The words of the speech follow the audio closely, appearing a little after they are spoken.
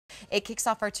It kicks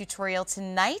off our tutorial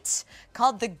tonight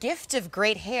called The Gift of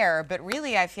Great Hair, but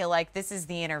really I feel like this is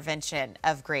the intervention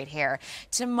of great hair.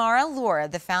 Tamara Laura,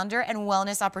 the founder and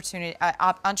wellness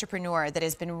entrepreneur that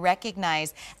has been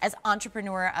recognized as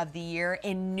Entrepreneur of the Year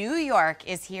in New York,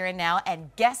 is here and now, and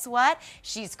guess what?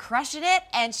 She's crushing it,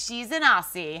 and she's an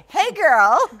Aussie. Hey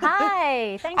girl!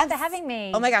 Hi, thanks for having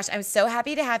me. Oh my gosh, I'm so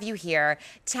happy to have you here.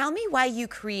 Tell me why you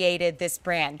created this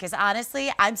brand, because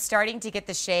honestly, I'm starting to get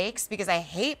the shakes because I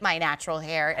hate my natural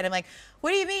hair, and I'm like,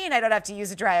 what do you mean I don't have to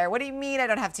use a dryer? What do you mean I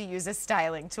don't have to use a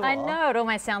styling tool? I know, it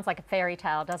almost sounds like a fairy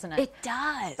tale, doesn't it? It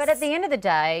does. But at the end of the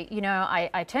day, you know,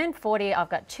 I turned 40, I've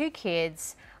got 2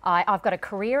 kids, I've got a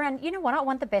career, and you know what? I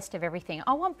want the best of everything.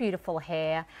 I want beautiful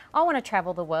hair, I want to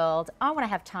travel the world, I want to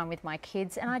have time with my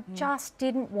kids, and I just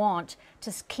didn't want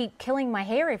to keep killing my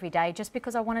hair every day just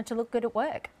because I wanted to look good at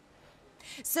work.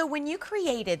 So when you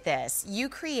created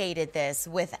this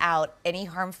without any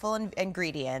harmful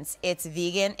ingredients. It's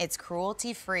vegan, it's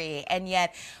cruelty-free, and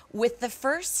yet with the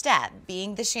first step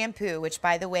being the shampoo, which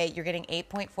by the way, you're getting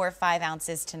 8.45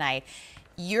 ounces tonight,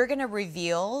 you're gonna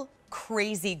reveal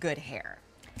crazy good hair.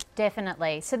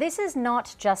 Definitely. So this is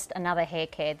not just another hair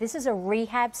care. This is a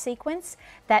rehab sequence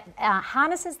that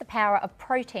harnesses the power of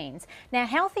proteins. Now,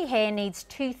 healthy hair needs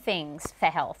 2 things for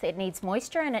health. It needs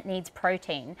moisture and it needs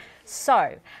protein.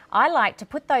 So I like to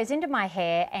put those into my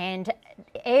hair and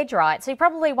air dry it. So you're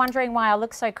probably wondering why I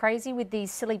look so crazy with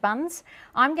these silly buns.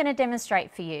 I'm going to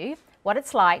demonstrate for you what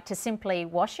it's like to simply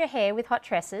wash your hair with hot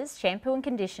tresses, shampoo and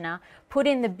conditioner, put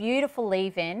in the beautiful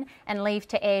leave-in and leave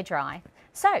to air dry.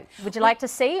 So, would you like to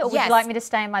see, or would you like me to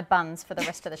stay in my buns for the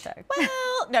rest of the show?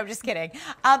 Well, no, I'm just kidding.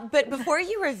 But before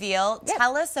you reveal,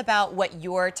 tell us about what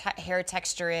your hair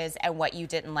texture is and what you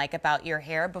didn't like about your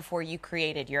hair before you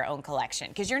created your own collection.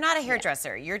 Because you're not a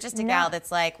hairdresser. You're just a gal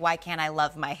that's like, why can't I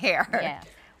love my hair? Yeah.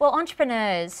 Well,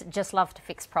 entrepreneurs just love to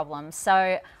fix problems.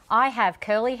 So I have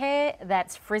curly hair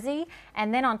that's frizzy,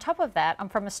 and then on top of that, I'm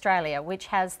from Australia, which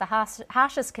has the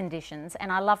harshest conditions, and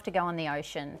I love to go on the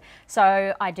ocean.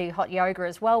 So I do hot yoga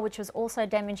as well, which was also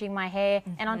damaging my hair.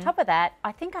 And on top of that,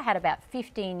 I think I had about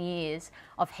 15 years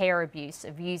of hair abuse,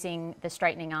 of using the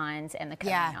straightening irons and the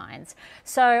curling irons.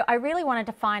 So I really wanted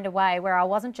to find a way where I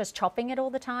wasn't just chopping it all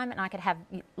the time, and I could have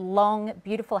long,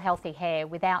 beautiful, healthy hair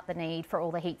without the need for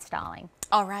all the heat styling.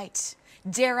 All right.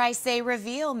 Dare I say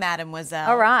reveal, mademoiselle?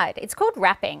 All right. It's called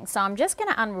wrapping. So I'm just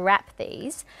going to unwrap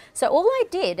these. So all I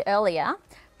did earlier,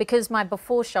 because my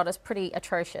before shot is pretty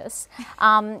atrocious,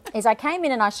 is I came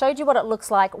in and I showed you what it looks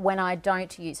like when I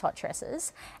don't use hot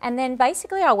tresses. And then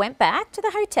basically I went back to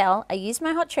the hotel, I used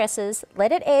my hot tresses,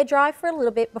 let it air dry for a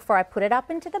little bit before I put it up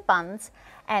into the buns,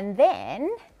 and then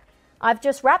I've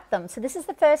just wrapped them. So this is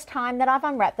the first time that I've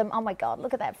unwrapped them. Oh my God,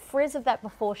 look at that frizz of that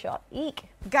before shot. Eek.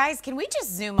 Guys, can we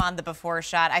just zoom on the before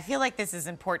shot? I feel like this is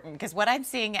important because what I'm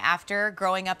seeing after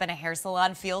growing up in a hair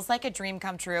salon feels like a dream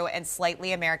come true and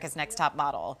slightly America's Next Top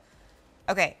Model.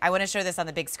 Okay, I want to show this on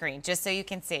the big screen just so you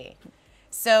can see.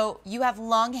 So you have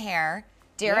long hair.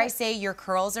 Dare I say your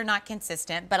curls are not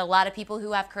consistent, but a lot of people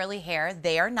who have curly hair,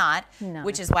 they are not,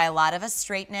 which is why a lot of us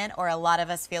straighten it, or a lot of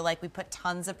us feel like we put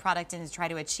tons of product in to try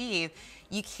to achieve.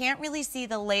 You can't really see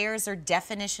the layers or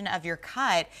definition of your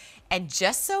cut. And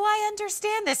just so I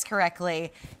understand this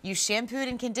correctly, you shampooed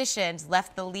and conditioned,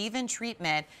 left the leave-in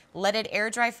treatment, let it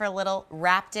air dry for a little,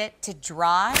 wrapped it to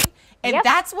dry, and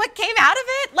that's what came out of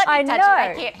it? Let me touch it.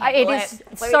 I can't handle it.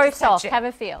 It is so soft. Have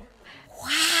a feel.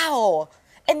 Wow.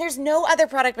 And there's no other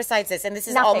product besides this, and this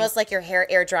is almost like your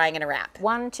hair air drying in a wrap.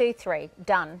 1, 2, 3,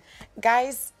 done.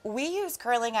 Guys, we use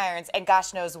curling irons and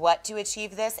gosh knows what to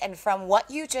achieve this, and from what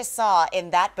you just saw in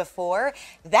that before,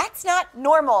 that's not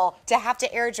normal to have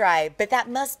to air dry, but that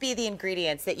must be the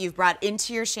ingredients that you've brought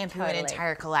into your shampoo and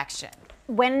entire collection.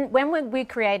 When we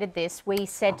created this, we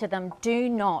said to them, do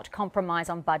not compromise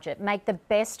on budget. Make the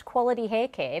best quality hair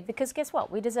care, because guess what?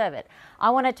 We deserve it. I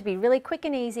want it to be really quick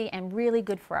and easy and really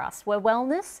good for us. We're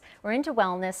wellness. We're into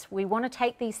wellness. We want to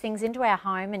take these things into our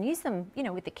home and use them, you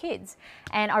know, with the kids.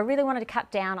 And I really wanted to cut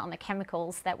down on the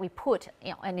chemicals that we put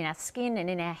in our skin and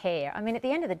in our hair. I mean, at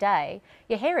the end of the day,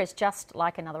 your hair is just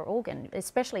like another organ,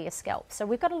 especially your scalp. So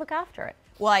we've got to look after it.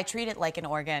 Well, I treat it like an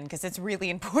organ because it's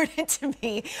really important to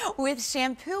me with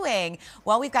shampooing.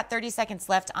 While we've got 30 seconds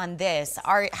left on this,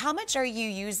 how much are you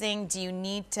using? Do you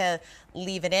need to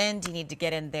leave it in? Do you need to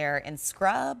get in there and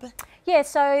scrub? Yeah,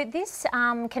 so this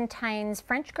contains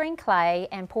French green clay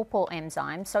and pawpaw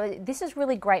enzymes. So this is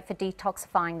really great for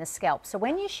detoxifying the scalp. So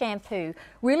when you shampoo,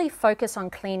 really focus on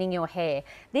cleaning your hair.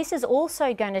 This is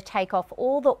also going to take off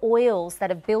all the oils that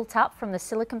have built up from the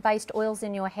silicone-based oils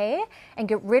in your hair and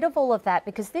get rid of all of that,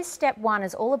 because this step one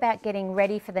is all about getting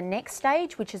ready for the next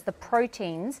stage, which is the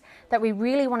proteins that we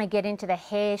really want to get into the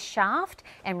hair shaft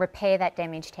and repair that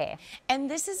damaged hair. And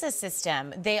this is a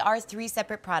system. They are 3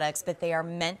 separate products, but they are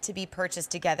meant to be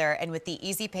purchased together. And with the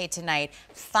Easy Pay tonight,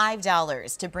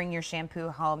 $5 to bring your shampoo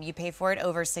home. You pay for it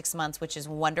over 6 months, which is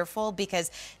wonderful,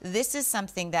 because this is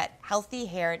something that healthy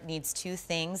hair needs 2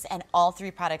 things, and all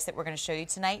 3 products that we're going to show you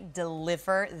tonight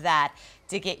deliver that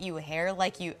to get you hair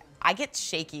like you. I get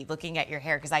shaky looking at your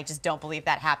hair because I just don't believe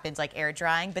that happens, like air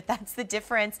drying, but that's the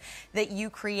difference that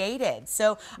you created.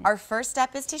 So our first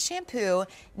step is to shampoo.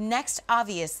 Next,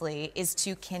 obviously, is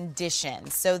to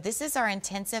condition. So this is our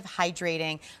intensive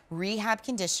hydrating rehab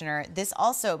conditioner. This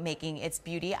also making its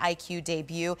Beauty IQ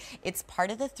debut. It's part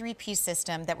of the 3-piece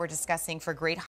system that we're discussing for great